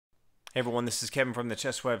Hey everyone, this is Kevin from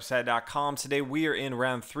thechesswebsite.com. Today we are in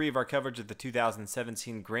round 3 of our coverage of the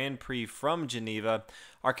 2017 Grand Prix from Geneva.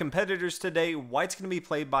 Our competitors today, white's going to be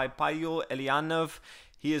played by Pavel Eljanov.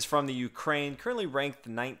 He is from the Ukraine, currently ranked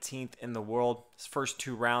 19th in the world. His first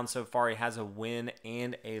 2 rounds so far, he has a win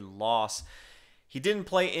and a loss. He didn't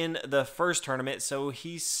play in the first tournament, so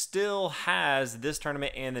he still has this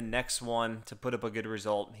tournament and the next one to put up a good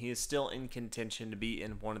result. He is still in contention to be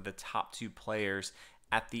in one of the top 2 players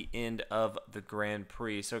at the end of the Grand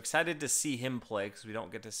Prix. So excited to see him play because we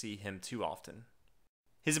don't get to see him too often.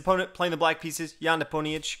 His opponent playing the black pieces,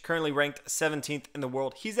 Nepomniachtchi, currently ranked 17th in the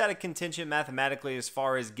world. He's out of contention mathematically as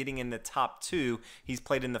far as getting in the top 2. He's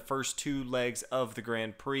played in the first 2 legs of the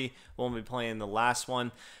Grand Prix. Won't be playing the last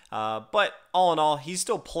one. But all in all, he's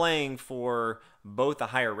still playing for both a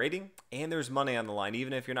higher rating and there's money on the line.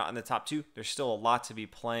 Even if you're not in the top 2, there's still a lot to be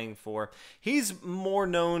playing for. He's more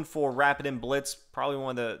known for Rapid and Blitz, probably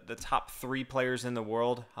one of the top 3 players in the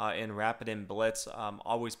world in Rapid and Blitz.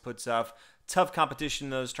 Always puts up tough competition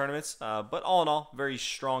in those tournaments, but all in all, very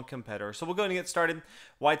strong competitor. So we'll go ahead and get started.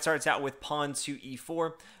 White starts out with pawn to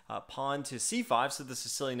e4, pawn to c5, so the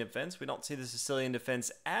Sicilian defense. We don't see the Sicilian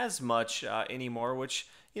defense as much anymore, which,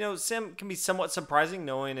 you know, can be somewhat surprising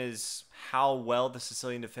knowing is how well the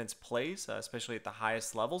Sicilian defense plays, especially at the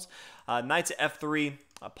highest levels. Knight to f3,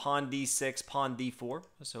 pawn d6, pawn d4,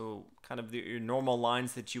 so kind of your normal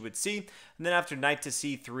lines that you would see. And then after knight to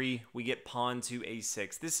c3, we get pawn to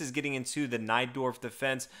a6. This is getting into the Najdorf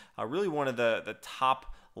defense, really one of the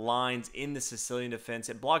top lines in the Sicilian defense.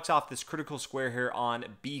 It blocks off this critical square here on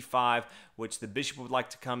b5, which the bishop would like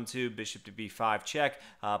to come to. Bishop to b5 check,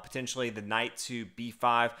 potentially the knight to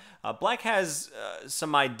b5. Black has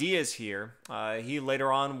some ideas here. He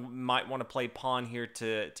later on might want to play pawn here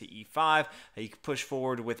to e5. He could push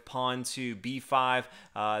forward with pawn to b5,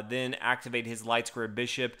 then activate his light square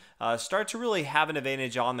bishop, start to really have an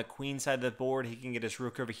advantage on the queen side of the board. He can get his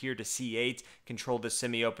rook over here to c8, control the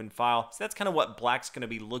semi-open file. So that's kind of what Black's going to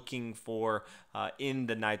be looking for in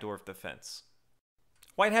the Najdorf defense.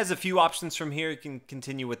 White has a few options from here. You can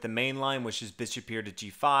continue with the main line, which is bishop here to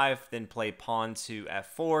g5, then play pawn to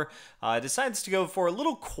f4. Decides to go for a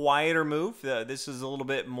little quieter move. This is a little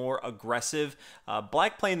bit more aggressive.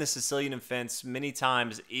 Black playing the Sicilian defense many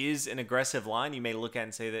times is an aggressive line. You may look at it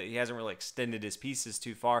and say that he hasn't really extended his pieces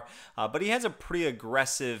too far, but he has a pretty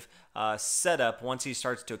aggressive setup once he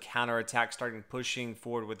starts to counterattack, starting pushing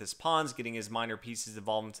forward with his pawns, getting his minor pieces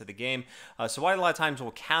involved into the game. So White a lot of times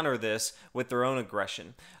will counter this with their own aggression.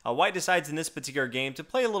 White decides in this particular game to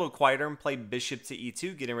play a little quieter and play bishop to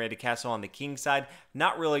e2, getting ready to castle on the king side,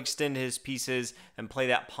 not really extend his pieces and play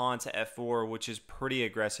that pawn to f4, which is pretty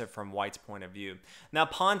aggressive from White's point of view. Now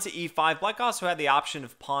pawn to e5, Black also had the option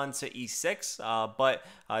of pawn to e6, but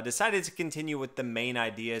decided to continue with the main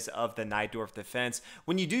ideas of the Najdorf defense.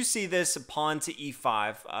 When you do see this pawn to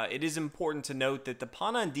e5, it is important to note that the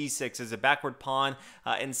pawn on d6 is a backward pawn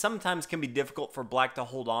and sometimes can be difficult for Black to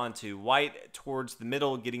hold on to. White towards the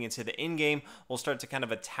middle, getting into the endgame, will start to kind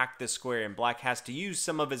of attack this square, and Black has to use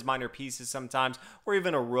some of his minor pieces sometimes, or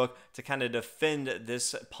even a rook, to kind of defend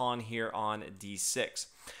this pawn here on d6.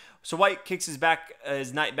 So White kicks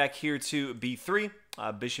his knight back here to b3.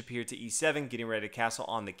 Bishop here to e7, getting ready to castle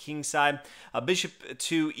on the king side. Bishop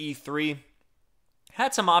to e3.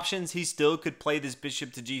 Had some options. He still could play this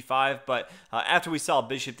bishop to g5, but after we saw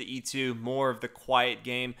bishop to e2, more of the quiet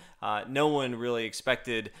game, no one really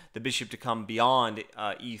expected the bishop to come beyond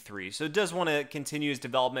e3. So it does want to continue his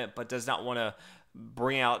development, but does not want to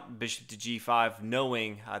bring out bishop to g5,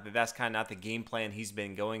 knowing that that's kind of not the game plan he's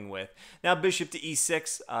been going with. Now bishop to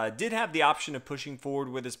e6, did have the option of pushing forward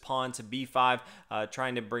with his pawn to b5,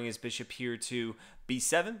 trying to bring his bishop here to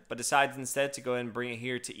b7, but decides instead to go ahead and bring it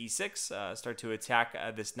here to e6, start to attack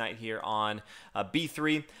this knight here on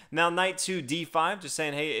b3. Now knight to d5, just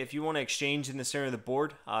saying, hey, if you want to exchange in the center of the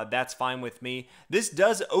board, that's fine with me. This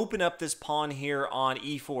does open up this pawn here on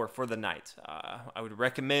e4 for the knight. I would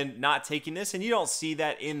recommend not taking this, and you don't see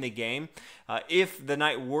that in the game. If the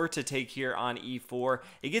knight were to take here on e4,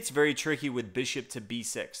 it gets very tricky with bishop to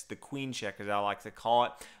b6, the queen check as I like to call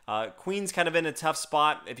it. Queen's kind of in a tough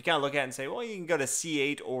spot. If you kind of look at it and say, well, you can go to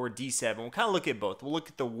c8 or d7. We'll kind of look at both. We'll look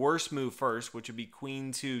at the worst move first, which would be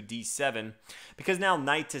queen to d7, because now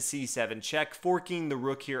knight to c7 check, forking the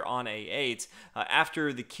rook here on a8.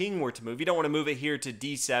 After the king were to move, you don't want to move it here to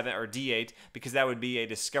d7 or d8, because that would be a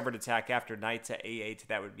discovered attack. After knight to a8,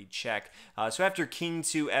 that would be check. So after king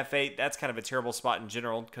to f8, that's kind of a terrible spot in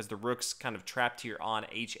general, because the rook's kind of trapped here on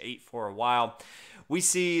h8 for a while. We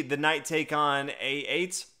see the knight take on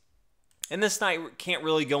a8. And this knight can't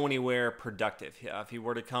really go anywhere productive. If he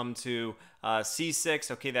were to come to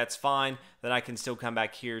c6, okay, that's fine. Then I can still come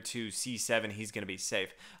back here to c7. He's going to be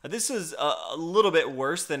safe. This is a little bit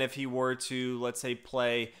worse than if he were to, let's say,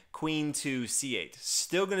 play queen to c8.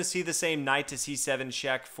 Still going to see the same knight to c7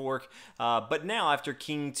 check fork, but now after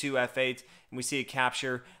king to f8, and we see a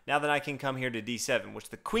capture, now that I can come here to d7, which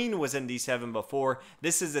the queen was in d7 before.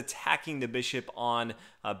 This is attacking the bishop on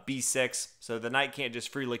b6, so the knight can't just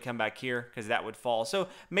freely come back here because that would fall. So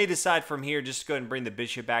may decide from here just to go ahead and bring the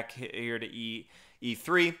bishop back here to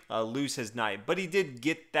e3, lose his knight. But he did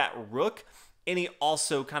get that rook, and he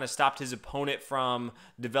also kind of stopped his opponent from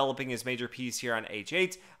developing his major piece here on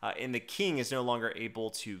h8, and the king is no longer able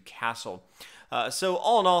to castle. So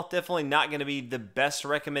all in all, definitely not going to be the best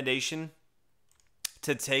recommendation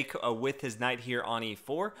to take with his knight here on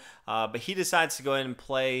e4, but he decides to go ahead and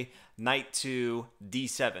play knight to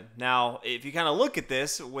d7. Now, if you kind of look at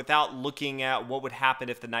this without looking at what would happen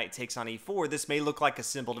if the knight takes on e4, this may look like a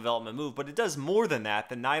simple development move, but it does more than that.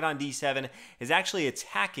 The knight on d7 is actually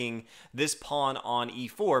attacking this pawn on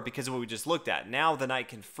e4 because of what we just looked at. Now the knight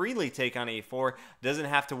can freely take on e4, doesn't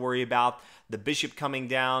have to worry about the bishop coming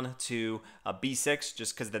down to b6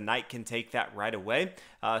 just because the knight can take that right away.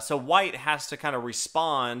 So white has to kind of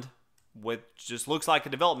respond with just looks like a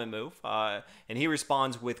development move, and he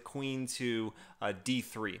responds with queen to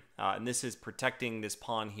d3, and this is protecting this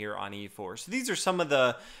pawn here on e4. So these are some of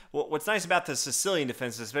the what's nice about the Sicilian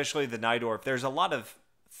defense, especially the Najdorf. There's a lot of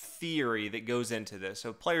theory that goes into this.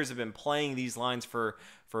 So players have been playing these lines for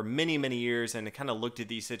many years and kind of looked at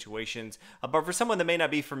these situations. But for someone that may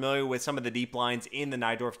not be familiar with some of the deep lines in the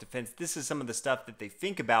Najdorf defense, this is some of the stuff that they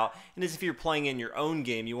think about. And as if you're playing in your own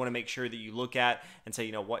game, you want to make sure that you look at and say,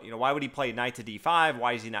 why would he play knight to d5?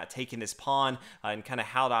 Why is he not taking this pawn? And kind of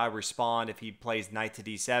how do I respond if he plays knight to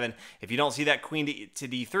d7? If you don't see that queen to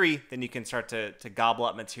d3, then you can start to gobble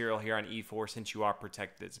up material here on e4 since you are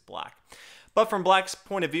protected as black. But from black's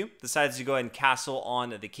point of view, decides to go ahead and castle on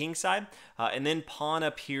the king side, and then pawn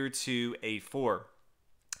up here to a4.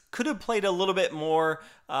 Could have played a little bit more,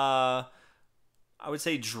 I would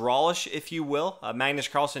say, drawish, if you will. Magnus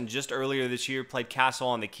Carlsen just earlier this year played castle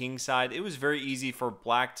on the king side. It was very easy for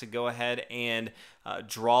black to go ahead and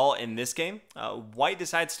draw in this game. White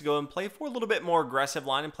decides to go and play for a little bit more aggressive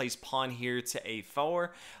line and plays pawn here to a4,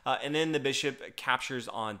 and then the bishop captures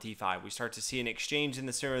on d5. We start to see an exchange in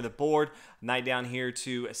the center of the board. Knight down here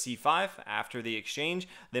to c5 after the exchange,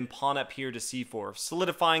 then pawn up here to c4,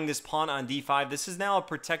 solidifying this pawn on d5. This is now a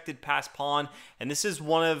protected passed pawn, and this is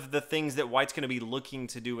one of the things that white's going to be looking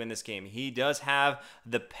to do in this game. He does have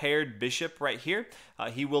the paired bishop right here.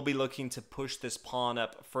 He will be looking to push this pawn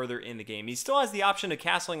up further in the game. He still has the option of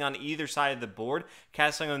castling on either side of the board.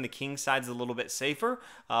 Castling on the king side is a little bit safer,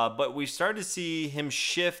 but we've started to see him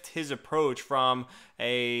shift his approach from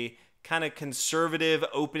a kind of conservative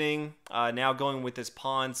opening, now going with this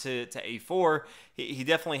pawn to a4. He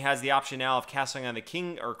definitely has the option now of castling on the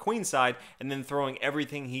king or queen side and then throwing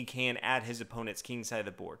everything he can at his opponent's king side of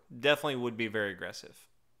the board. Definitely would be very aggressive.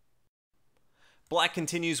 Black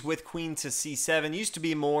continues with queen to c7. Used to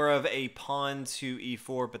be more of a pawn to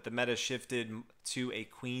e4, but the meta shifted to a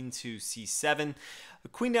queen to c7. The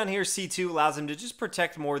queen down here, c2, allows him to just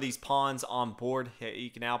protect more of these pawns on board. He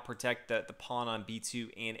can now protect the pawn on b2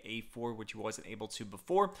 and a4, which he wasn't able to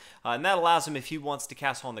before. And that allows him, if he wants to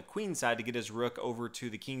castle on the queen side, to get his rook over to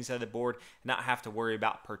the king side of the board and not have to worry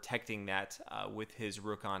about protecting that with his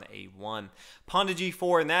rook on a1. Pawn to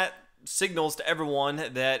g4, and that signals to everyone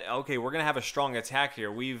that, okay, we're going to have a strong attack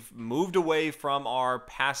here. We've moved away from our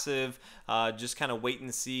passive, just kind of wait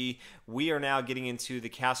and see. We are now getting into the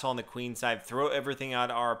castle on the queen side, throw everything at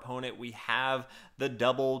our opponent. We have the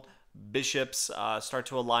doubled bishops, start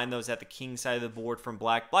to align those at the king side of the board from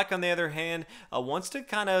black. Black, on the other hand, wants to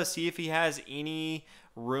kind of see if he has any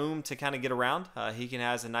room to kind of get around. He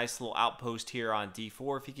has a nice little outpost here on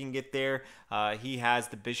d4 if he can get there. He has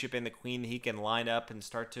the bishop and the queen that he can line up and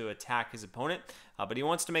start to attack his opponent, but he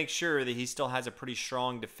wants to make sure that he still has a pretty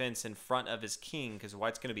strong defense in front of his king because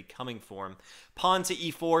white's going to be coming for him. Pawn to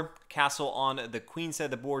e4, castle on the queen side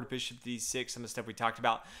of the board, bishop to d6, some of the stuff we talked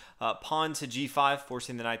about. Pawn to g5,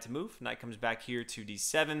 forcing the knight to move. Knight comes back here to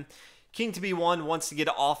d7. King to b1 wants to get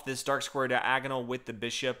off this dark square diagonal with the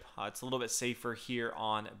bishop. It's a little bit safer here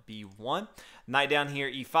on b1. Knight down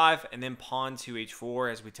here, e5, and then pawn to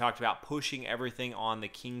h4, as we talked about, pushing everything on the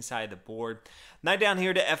king side of the board. Knight down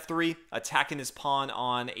here to f3, attacking his pawn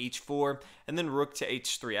on h4, and then rook to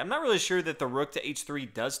h3. I'm not really sure that the rook to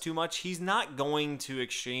h3 does too much. He's not going to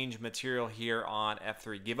exchange material here on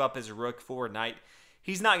f3, give up his rook for knight.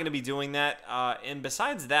 He's not going to be doing that, and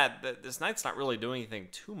besides that, this knight's not really doing anything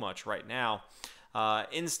too much right now.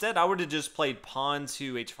 Instead, I would have just played pawn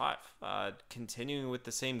to h5, continuing with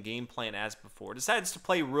the same game plan as before. Decides to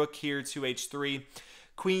play rook here to h3.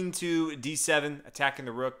 Queen to d7, attacking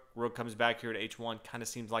the rook. Rook comes back here to h1. Kind of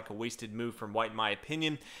seems like a wasted move from white in my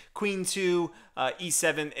opinion. Queen to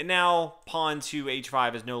e7, and now pawn to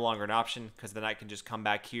h5 is no longer an option because the knight can just come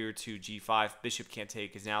back here to g5. Bishop can't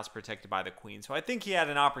take, because now it's protected by the queen. So I think he had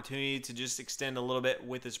an opportunity to just extend a little bit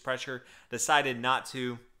with his pressure. Decided not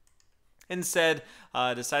to. Instead,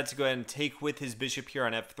 decides to go ahead and take with his bishop here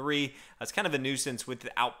on f3. It's kind of a nuisance with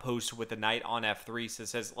the outpost with the knight on f3. So it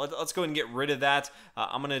says, let's go ahead and get rid of that.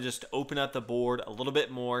 I'm going to just open up the board a little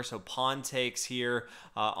bit more. So pawn takes here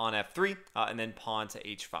on f3, and then pawn to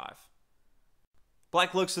h5.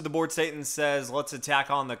 Black looks at the board state and says, let's attack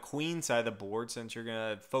on the queen side of the board, since you're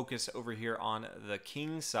going to focus over here on the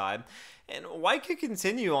king side. And white could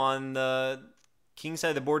continue on the king side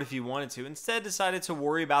of the board if he wanted to. Instead, decided to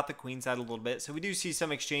worry about the queen side a little bit. So we do see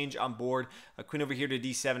some exchange on board. A queen over here to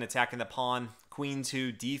d7, attacking the pawn. Queen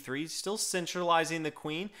to d3, still centralizing the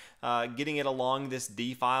queen, getting it along this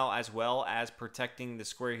d file, as well as protecting the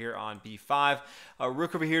square here on b5.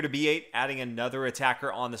 Rook over here to b8, adding another attacker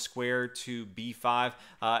on the square to b5.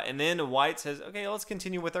 And then white says, okay, let's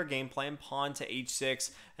continue with our game plan. Pawn to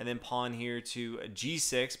h6, and then pawn here to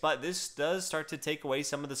g6. But this does start to take away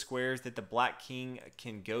some of the squares that the black king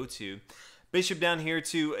can go to. Bishop down here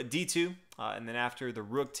to d2, and then after the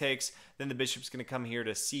rook takes, then the bishop's going to come here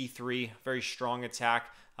to c3. Very strong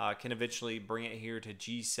attack. Can eventually bring it here to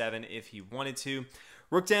g7 if he wanted to.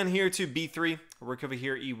 Rook down here to b3. Rook over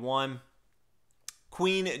here e1.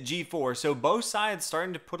 Queen g4. So both sides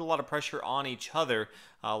starting to put a lot of pressure on each other.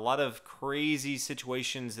 A lot of crazy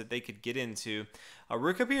situations that they could get into.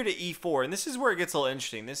 Rook up here to e4, and this is where it gets a little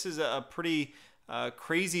interesting. This is a pretty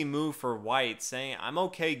crazy move for white, saying I'm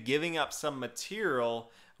okay giving up some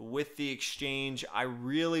material with the exchange. I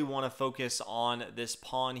really want to focus on this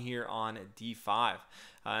pawn here on d5.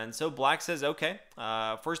 And so black says, okay,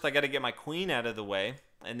 first I got to get my queen out of the way.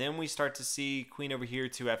 And then we start to see queen over here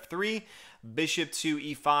to f3, bishop to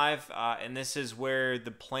e5, and this is where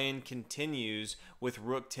the plan continues with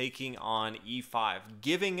rook taking on e5,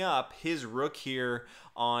 giving up his rook here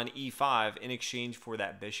on e5 in exchange for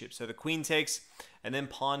that bishop. So the queen takes, and then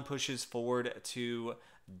pawn pushes forward to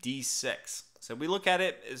d6. So we look at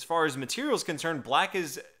it as far as material is concerned, black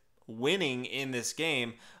is winning in this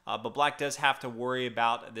game, but black does have to worry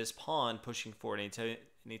about this pawn pushing forward.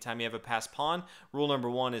 Anytime you have a passed pawn, rule number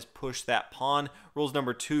 1 is push that pawn. Rules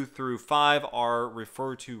number 2 through 5 are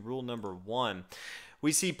refer to rule number 1.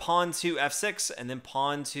 We see pawn to f6 and then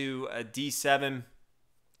pawn to d7.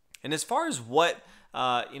 And as far as what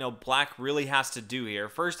black really has to do here,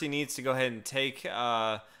 first he needs to go ahead and take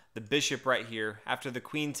the bishop right here. After the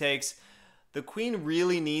queen takes, the queen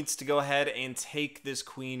really needs to go ahead and take this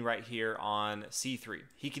queen right here on c3.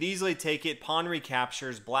 He could easily take it. Pawn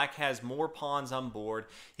recaptures. Black has more pawns on board.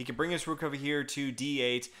 He could bring his rook over here to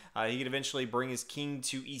d8. He could eventually bring his king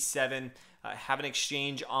to e7, have an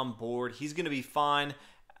exchange on board. He's going to be fine.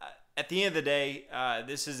 At the end of the day,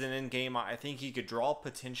 this is an endgame. I think he could draw,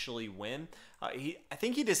 potentially win. I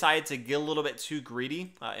think he decided to get a little bit too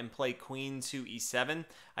greedy and play queen to e7.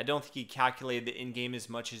 I don't think he calculated the endgame as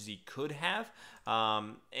much as he could have.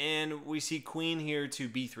 And we see queen here to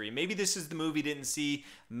b3. Maybe this is the move he didn't see.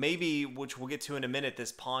 Maybe, which we'll get to in a minute,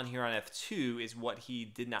 this pawn here on f2 is what he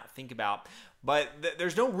did not think about. But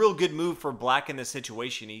there's no real good move for black in this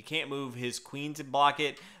situation. He can't move his queen to block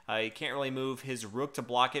it. He can't really move his rook to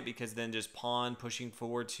block it, because then just pawn pushing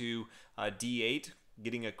forward to d8,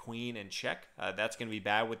 getting a queen and check. That's going to be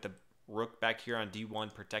bad with the rook back here on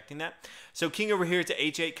d1 protecting that. So king over here to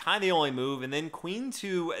h8, kind of the only move. And then queen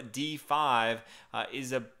to d5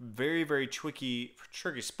 is a very, very tricky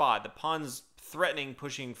spot. The pawn's threatening,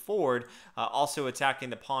 pushing forward, also attacking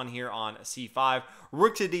the pawn here on c5.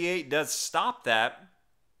 Rook to d8 does stop that,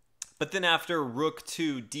 but then after rook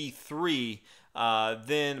to d3,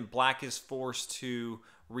 then black is forced to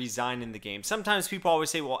resign in the game. Sometimes people always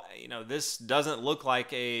say, well, this doesn't look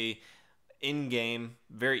like a in-game,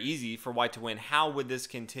 very easy for white to win. How would this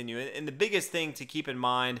continue? And the biggest thing to keep in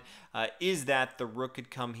mind is that the rook could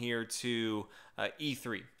come here to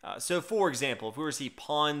e3. So for example, if we were to see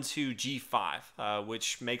pawn to g5,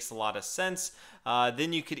 which makes a lot of sense,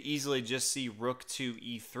 then you could easily just see rook to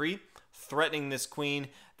e3, threatening this queen.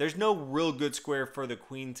 There's no real good square for the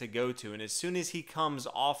queen to go to, and as soon as he comes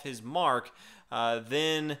off his mark,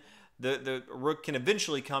 then the rook can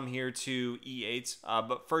eventually come here to e8,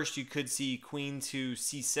 but first you could see queen to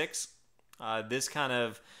c6. This kind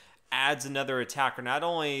of adds another attacker, not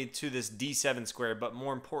only to this d7 square, but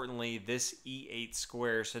more importantly, this e8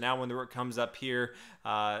 square. So now when the rook comes up here,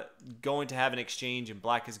 going to have an exchange, and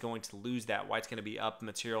black is going to lose that. White's going to be up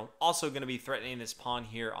material. Also going to be threatening this pawn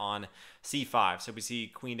here on c5. So we see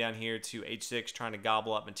queen down here to h6, trying to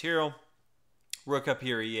gobble up material. Rook up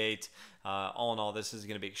here, e8. All in all, this is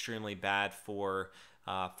going to be extremely bad for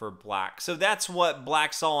black. So that's what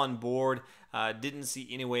black saw on board. Didn't see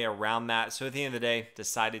any way around that. So at the end of the day,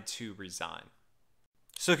 decided to resign.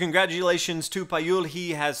 So congratulations to Pavel.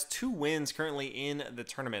 He has 2 wins currently in the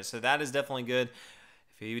tournament. So that is definitely good.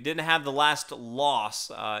 If he didn't have the last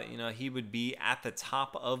loss, he would be at the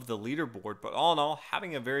top of the leaderboard. But all in all,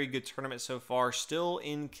 having a very good tournament so far, still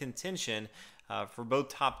in contention for both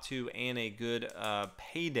top 2 and a good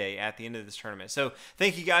payday at the end of this tournament. So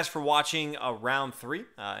thank you guys for watching round 3,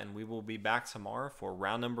 and we will be back tomorrow for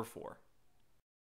round number 4.